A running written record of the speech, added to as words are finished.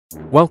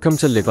Welcome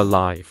to Liver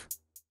Live.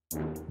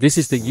 This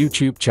is the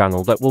YouTube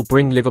channel that will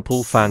bring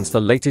Liverpool fans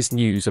the latest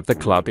news of the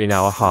club in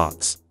our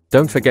hearts.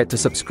 Don't forget to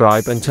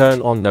subscribe and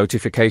turn on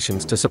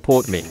notifications to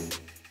support me.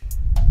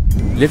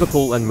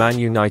 Liverpool and Man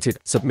United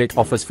submit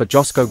offers for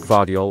Josko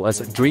Gvardiol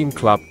as a dream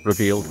club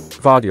revealed.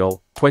 Gvardiol,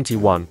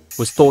 21,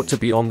 was thought to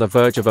be on the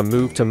verge of a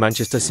move to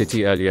Manchester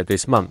City earlier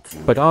this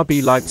month, but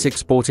RB Leipzig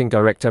sporting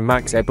director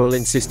Max Eberl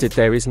insisted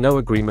there is no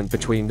agreement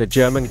between the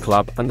German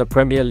club and the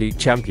Premier League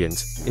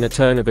champions. In a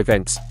turn of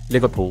events,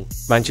 Liverpool,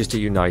 Manchester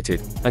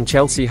United, and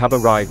Chelsea have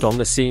arrived on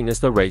the scene as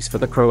the race for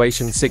the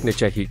Croatian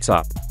signature heats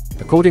up.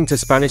 According to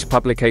Spanish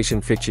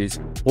publication Fixtures,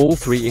 all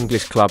three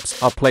English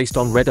clubs are placed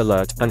on red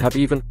alert and have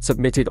even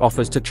submitted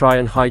offers to try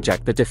and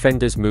hijack the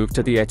defender's move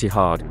to the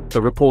Etihad.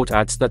 The report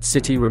adds that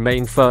City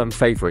remain firm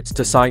favourites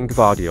to sign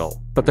Gvardiol,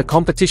 but the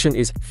competition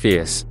is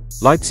fierce.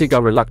 Leipzig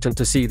are reluctant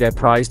to see their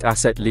prized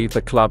asset leave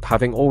the club,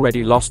 having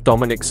already lost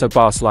Dominik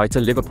Szoboszlai to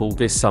Liverpool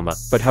this summer,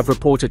 but have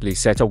reportedly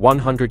set a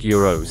 €100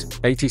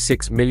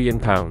 (£86 million)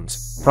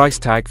 price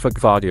tag for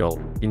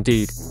Gvardiol.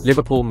 Indeed,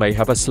 Liverpool may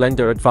have a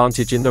slender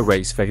advantage in the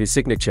race for his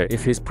signature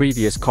if his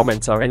previous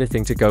comments are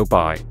anything to go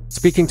by.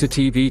 Speaking to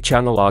TV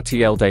channel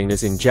RTL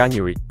Danes in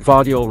January,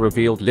 Gvardiol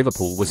revealed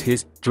Liverpool was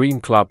his dream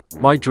club.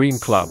 My dream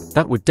club,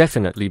 that would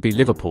definitely be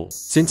Liverpool.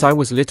 Since I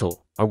was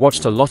little, I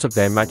watched a lot of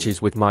their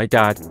matches with my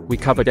dad. We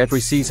covered every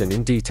season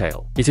in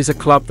detail. It is a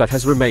club that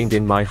has remained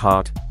in my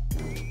heart.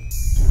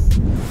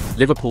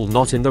 Liverpool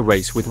not in the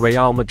race with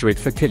Real Madrid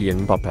for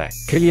Kylian Mbappé.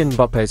 Kylian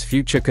Mbappé's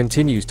future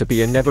continues to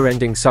be a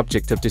never-ending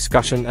subject of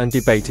discussion and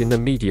debate in the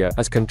media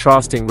as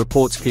contrasting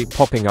reports keep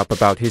popping up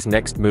about his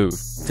next move.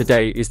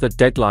 Today is the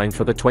deadline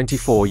for the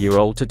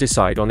 24-year-old to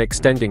decide on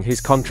extending his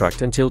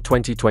contract until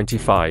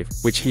 2025,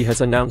 which he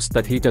has announced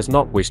that he does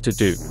not wish to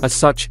do. As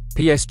such,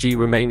 PSG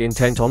remain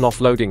intent on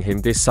offloading him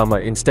this summer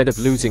instead of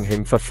losing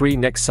him for free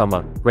next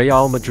summer.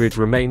 Real Madrid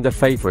remain the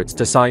favourites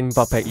to sign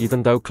Mbappé,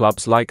 even though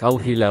clubs like Al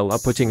Hilal are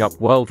putting up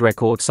world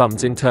record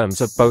sums in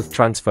terms of both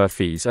transfer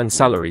fees and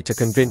salary to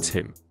convince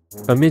him.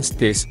 Amidst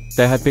this,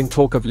 there had been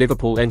talk of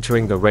Liverpool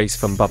entering the race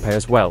for Mbappé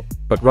as well,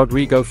 but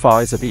Rodrigo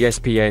Faiz of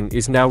ESPN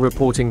is now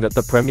reporting that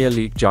the Premier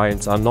League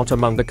giants are not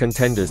among the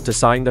contenders to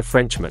sign the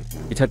Frenchman.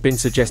 It had been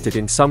suggested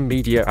in some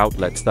media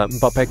outlets that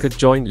Mbappé could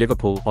join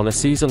Liverpool on a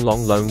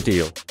season-long loan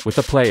deal, with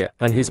the player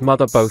and his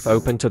mother both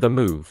open to the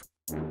move.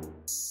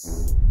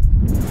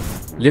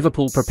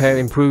 Liverpool prepare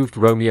improved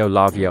Romeo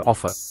Lavia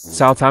offer.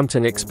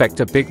 Southampton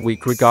expect a big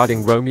week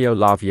regarding Romeo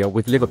Lavia,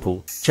 with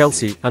Liverpool,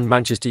 Chelsea and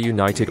Manchester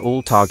United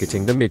all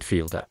targeting the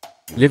midfielder.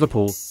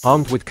 Liverpool,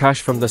 armed with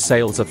cash from the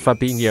sales of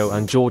Fabinho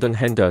and Jordan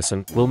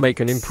Henderson, will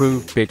make an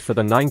improved bid for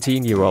the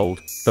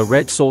 19-year-old. The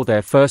Reds saw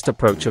their first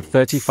approach of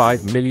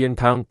 £35 million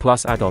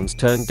plus add-ons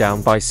turned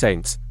down by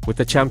Saints, with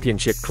the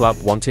Championship club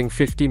wanting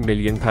 £50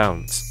 million.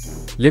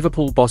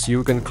 Liverpool boss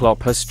Jurgen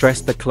Klopp has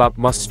stressed the club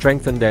must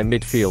strengthen their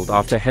midfield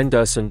after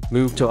Henderson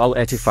moved to Al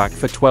Ettifaq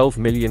for £12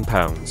 million,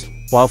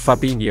 while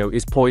Fabinho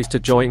is poised to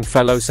join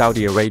fellow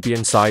Saudi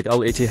Arabian side Al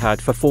Ittihad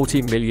for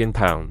 £40 million.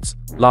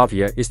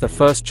 Lavia is the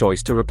first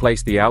choice to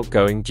replace the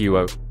outgoing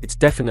duo. It's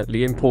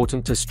definitely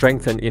important to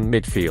strengthen in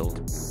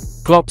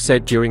midfield, Klopp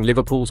said during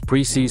Liverpool's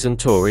pre-season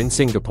tour in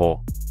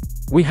Singapore.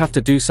 We have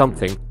to do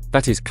something,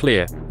 that is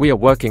clear. We are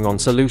working on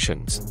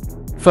solutions.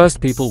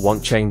 First, people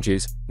want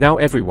changes, now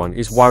everyone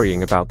is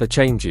worrying about the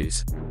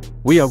changes.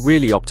 We are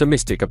really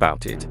optimistic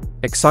about it.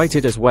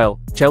 Excited as well.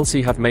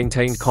 Chelsea have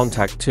maintained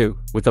contact too,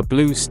 with the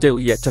Blues still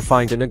yet to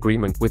find an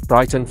agreement with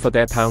Brighton for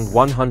their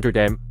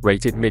 £100m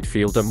rated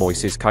midfielder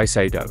Moises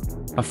Caicedo.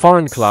 A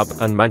foreign club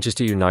and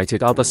Manchester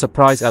United are the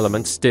surprise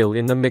elements still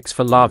in the mix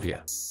for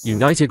Lavia.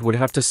 United would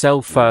have to sell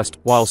first,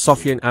 while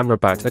Sofian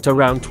Amrabat at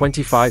around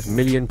 £25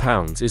 million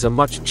is a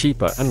much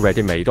cheaper and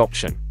ready-made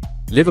option.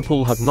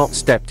 Liverpool have not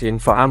stepped in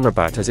for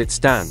Amrabat as it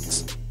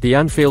stands. The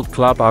Anfield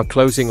club are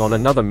closing on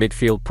another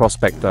midfield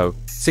prospect though,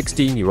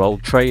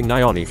 16-year-old Trey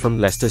Nyoni from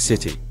Leicester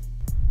City.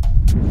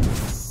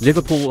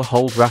 Liverpool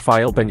hold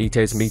Rafael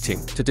Benitez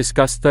meeting to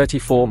discuss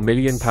 £34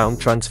 million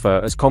transfer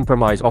as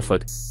compromise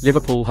offered.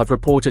 Liverpool have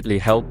reportedly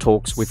held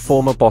talks with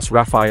former boss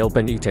Rafael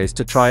Benitez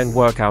to try and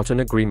work out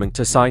an agreement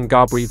to sign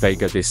Gabri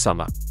Veiga this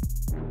summer.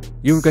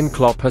 Jurgen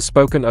Klopp has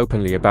spoken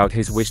openly about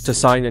his wish to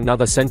sign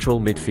another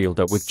central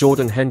midfielder, with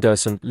Jordan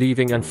Henderson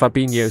leaving and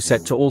Fabinho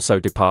set to also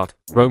depart.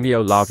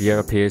 Romeo Lavia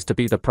appears to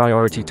be the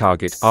priority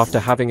target after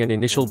having an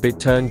initial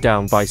bid turned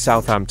down by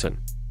Southampton.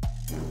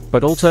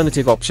 But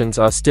alternative options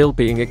are still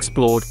being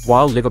explored,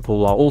 while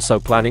Liverpool are also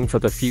planning for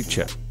the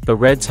future. The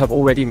Reds have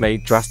already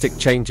made drastic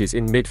changes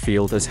in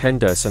midfield as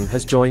Henderson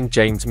has joined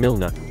James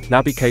Milner,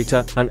 Naby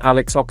Keita and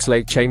Alex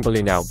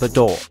Oxlade-Chamberlain out the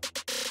door.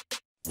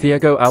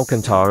 Thiago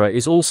Alcantara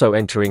is also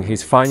entering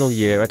his final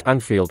year at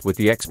Anfield, with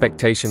the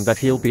expectation that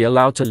he'll be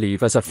allowed to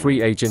leave as a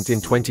free agent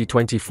in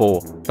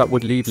 2024. That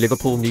would leave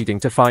Liverpool needing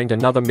to find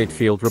another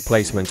midfield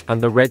replacement,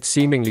 and the Reds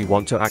seemingly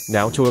want to act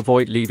now to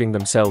avoid leaving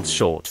themselves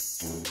short.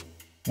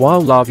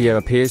 While Lavia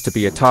appears to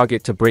be a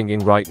target to bring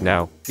in right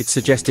now, it's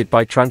suggested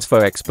by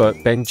transfer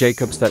expert Ben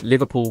Jacobs that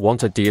Liverpool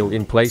want a deal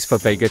in place for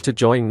Veiga to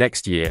join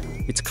next year.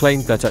 It's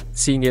claimed that a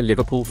senior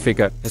Liverpool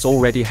figure has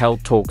already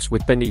held talks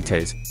with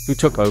Benitez, who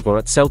took over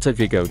at Celta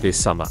Vigo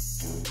this summer.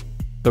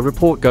 The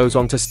report goes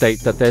on to state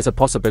that there's a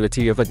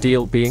possibility of a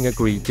deal being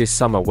agreed this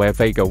summer where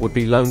Veiga would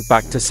be loaned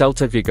back to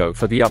Celta Vigo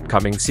for the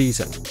upcoming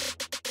season.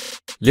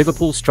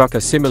 Liverpool struck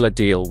a similar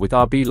deal with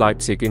RB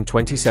Leipzig in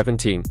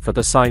 2017 for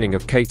the signing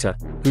of Keita,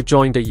 who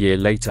joined a year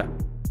later.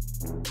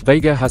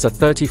 Veiga has a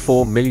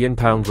 £34 million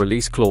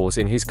release clause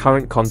in his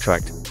current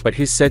contract, but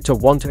he's said to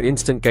want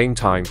instant game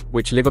time,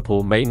 which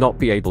Liverpool may not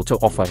be able to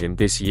offer him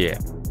this year.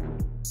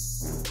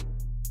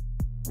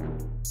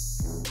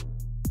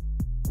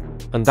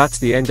 And that's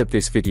the end of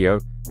this video.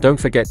 Don't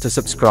forget to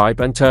subscribe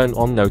and turn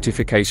on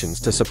notifications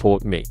to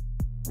support me.